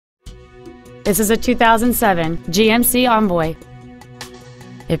This is a 2007 GMC Envoy.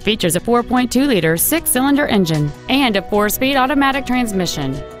 It features a 4.2-liter six-cylinder engine and a 4-speed automatic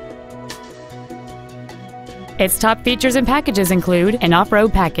transmission. Its top features and packages include an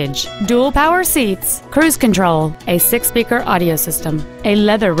off-road package, dual power seats, cruise control, a 6-speaker audio system, a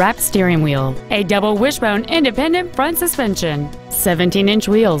leather-wrapped steering wheel, a double wishbone independent front suspension, 17-inch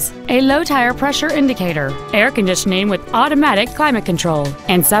wheels, a low tire pressure indicator, air conditioning with automatic climate control,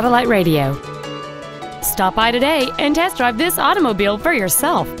 and satellite radio. Stop by today and test drive this automobile for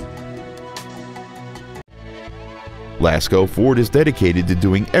yourself. Lasco Ford is dedicated to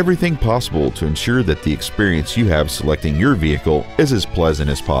doing everything possible to ensure that the experience you have selecting your vehicle is as pleasant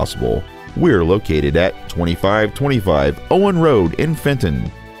as possible. We're located at 2525 Owen Road in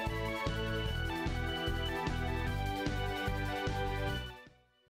Fenton.